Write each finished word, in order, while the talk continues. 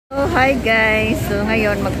Oh, hi guys! So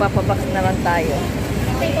ngayon magpapabox naman tayo.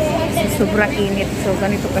 Sobrang init. So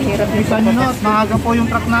ganito kahirap yung papabox. Maaga po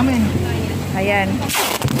yung truck namin. Ayan.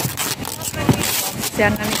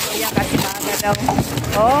 Siya na ni Kuya kasi maaga daw.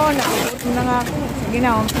 Oh, nakubuto na nga ako. Sige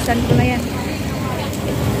na, umpisan ko na yan.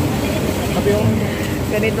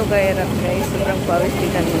 Ganito kahirap guys. Sobrang pawis.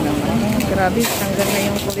 Tignan mo naman. Grabe, tanggal na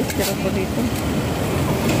yung cholesterol ko dito.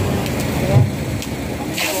 Ayan.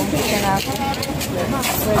 Umpisa na ako.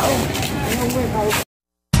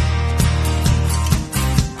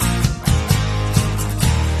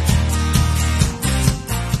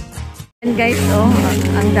 And guys, oh,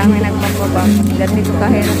 ang dami nagpapabox. Ganito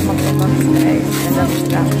kahirap magpabox guys. Alam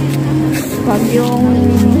ka. Pag yung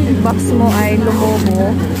box mo ay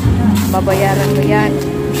lumobo, babayaran mo yan.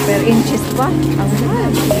 Per inches pa. Ang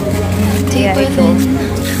mahal. Kaya ito.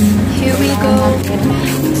 Here we go.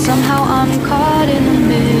 Somehow I'm caught in the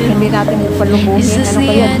middle. Hindi natin palubuhin. Ano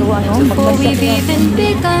kaya ito? Ano?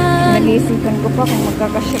 Nag-iisipan ko pa kung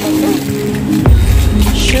magkakasya ba ito.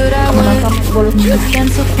 Should I work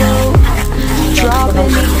against the flow? Drop in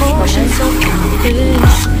the ocean so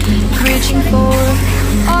this. Reaching for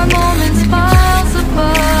our moments miles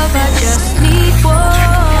above. I just need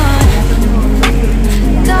one.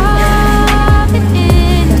 Diving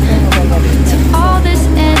in to all this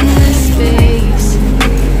endless space.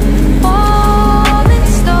 Falling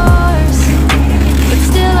stars, but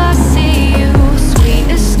still I see you. Sweet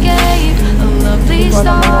escape, a lovely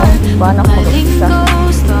start. Letting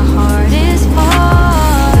go's the hardest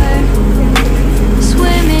part.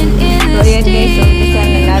 Swimming in this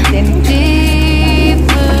deep, deep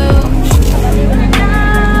blue.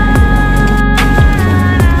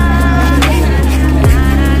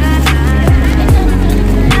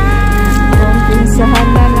 Umpisahan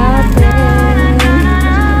na natin.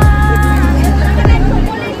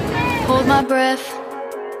 Hold my breath,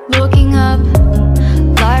 looking up.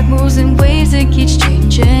 Life moves in ways that keeps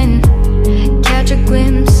changing. Catch a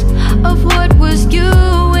glimpse of what was you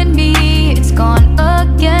and me. It's gone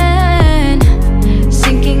again.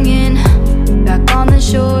 Sinking in, back on the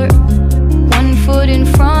shore. One foot in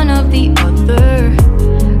front of the other.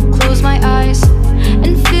 Close my eyes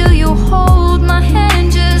and feel you hold my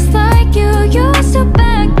hand just like you used to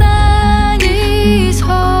back then. These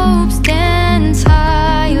hopes dance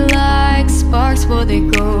high like sparks before they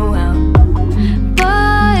go out.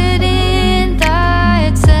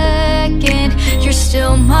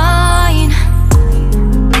 Still mine.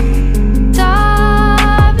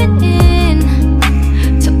 Diving in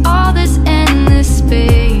to all this endless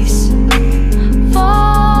space.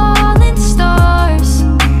 Falling stars,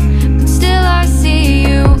 but still I see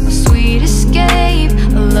you. A sweet escape,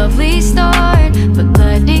 a lovely start, but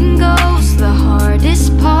letting go's the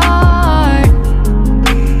hardest part.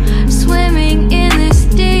 Swimming in this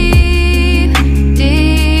deep,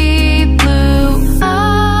 deep blue.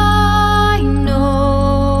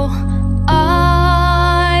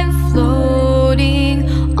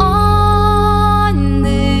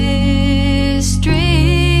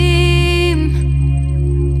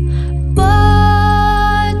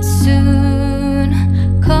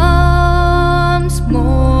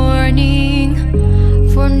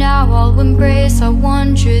 Embrace our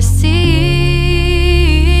wondrous sea.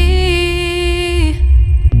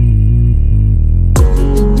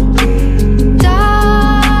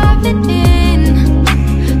 Diving in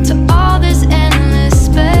to all this endless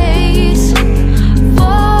space.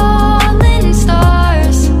 Falling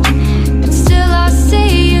stars, but still I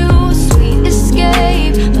see you. Sweet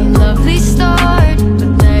escape, a lovely start,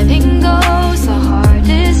 but letting go's the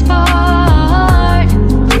hardest part.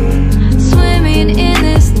 Swimming in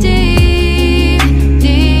this deep.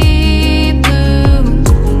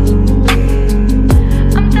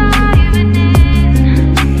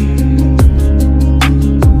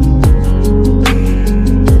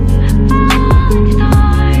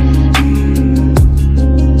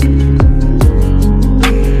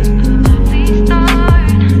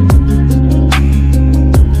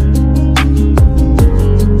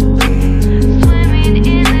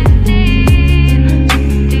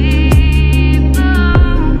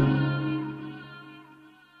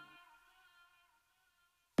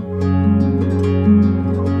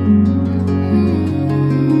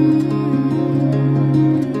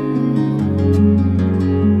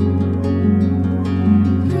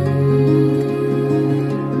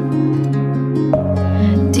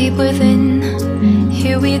 Deep within,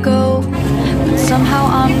 here we go. But somehow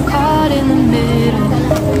I'm caught in the middle.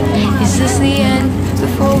 Is this the end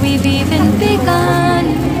before we've even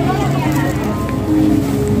begun?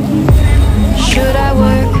 Should I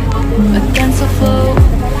work against the flow?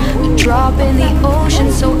 A drop in the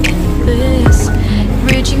ocean so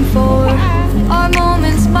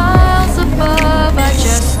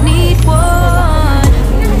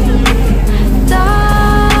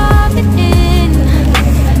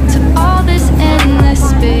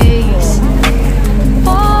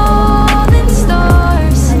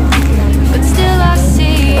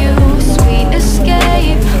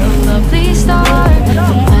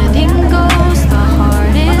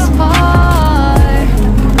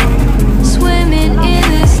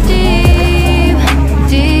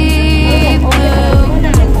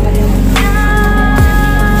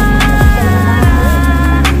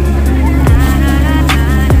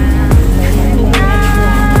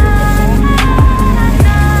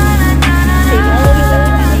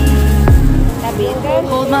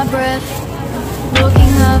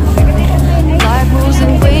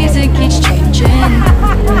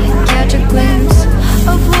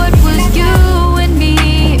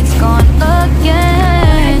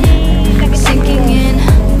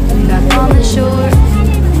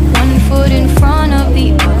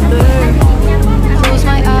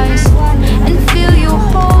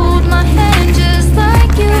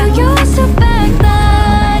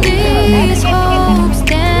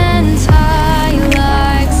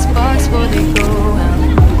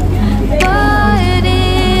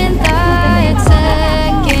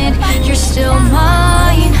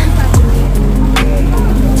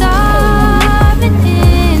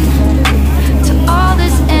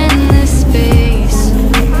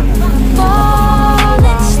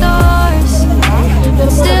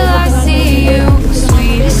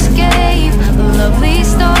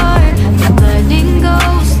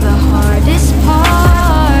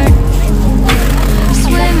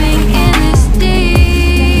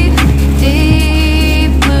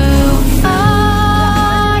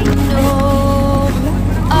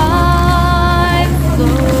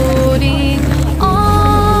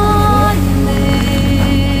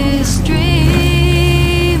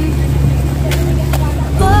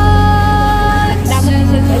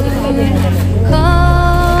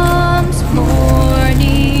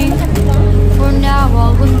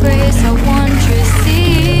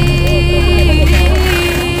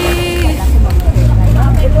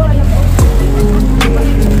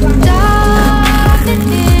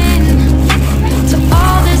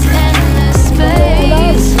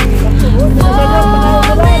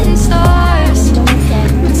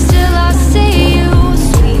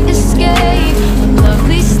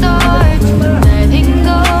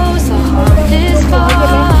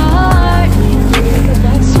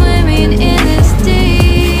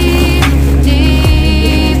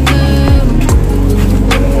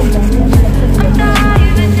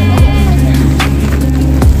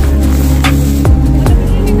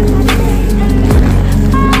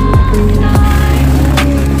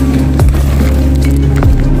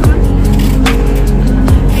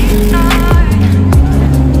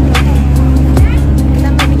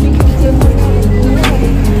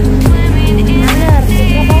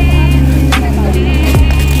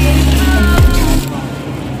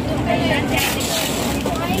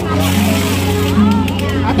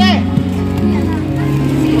Ate!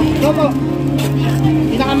 Ito po.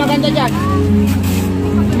 Pinakamaganda dyan.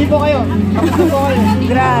 Hindi po kayo. Kapag po kayo.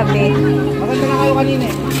 Grabe. Maganda na kayo kanina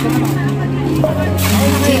eh.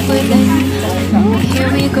 Deep within,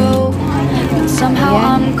 here we go. But somehow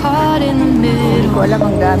I'm caught in the Hindi ko middle. alam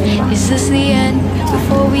ang dami pa. Is this the end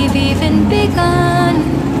before we've even begun?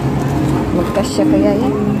 Magkasya kaya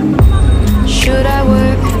yan. Should I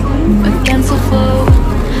work against the flow?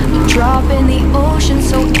 A drop in the ocean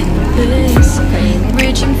so endless,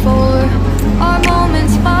 reaching for our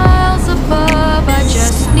moments miles above. I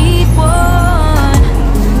just need one.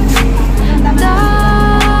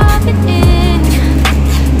 Diving in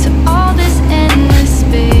to all this endless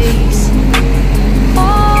space,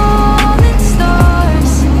 falling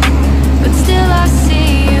stars, but still I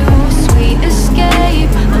see you. Sweet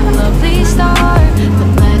escape, a lovely start,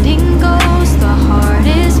 but letting go's the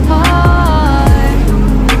hardest part.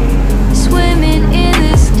 Swimming in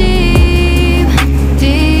this deep,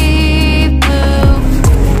 deep blue.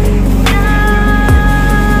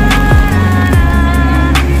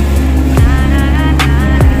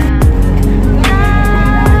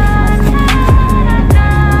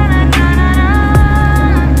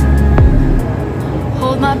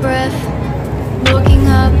 Hold my breath, looking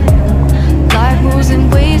up. Life moves in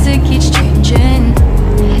ways that keeps changing.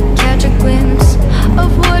 Catch a glimpse of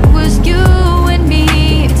what was you and me.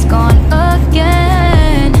 It's gone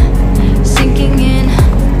again, sinking in,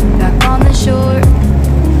 back on the shore.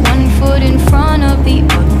 One foot in front of the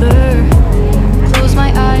other. Close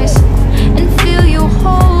my eyes and feel you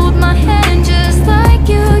hold my hand just like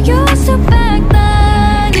you used to back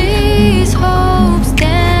then. These hopes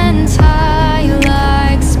dance high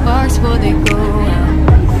like sparks before they go out.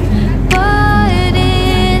 But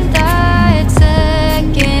in that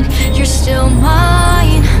second, you're still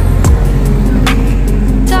mine.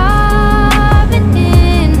 Diving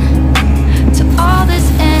in to all this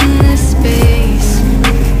endless space,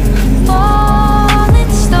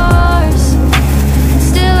 falling stars,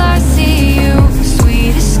 still I see you.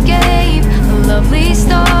 Sweet escape, a lovely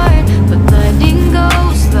start, but letting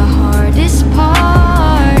go's the hardest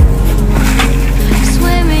part.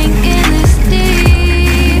 Swimming in this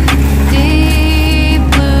deep, deep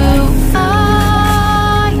blue.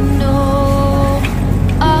 I know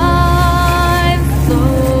I'm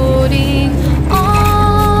floating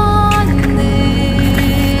on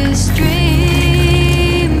this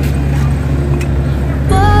dream,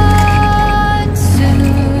 but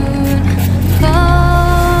soon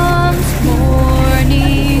comes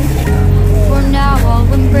morning. For now I'll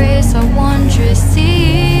embrace our wondrous sea.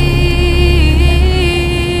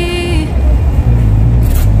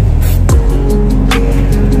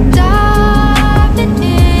 Diving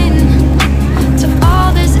in to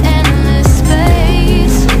all this endless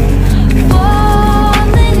space,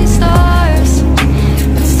 falling stars,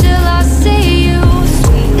 but still I see you.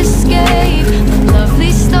 Sweet escape, a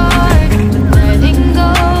lovely start, but letting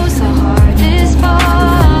go's the hardest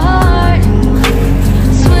part.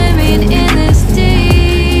 Swimming in this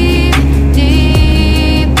deep,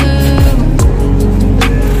 deep blue.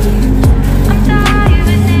 I'm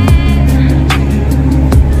diving in.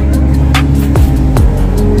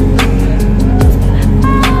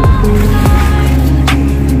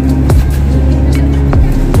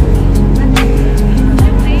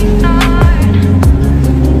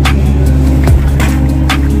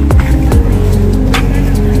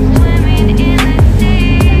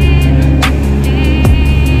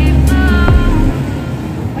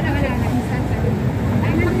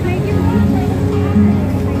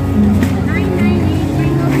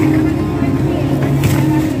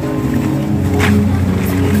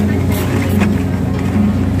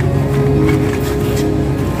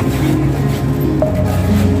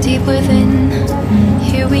 Deep within,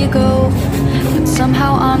 here we go. But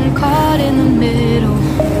somehow I'm caught in the middle.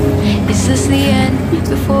 Is this the end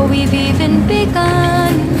before we've even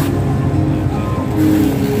begun?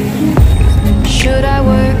 Should I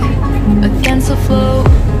work against the flow?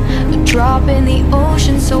 A drop in the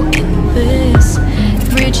ocean so endless,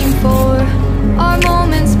 reaching for our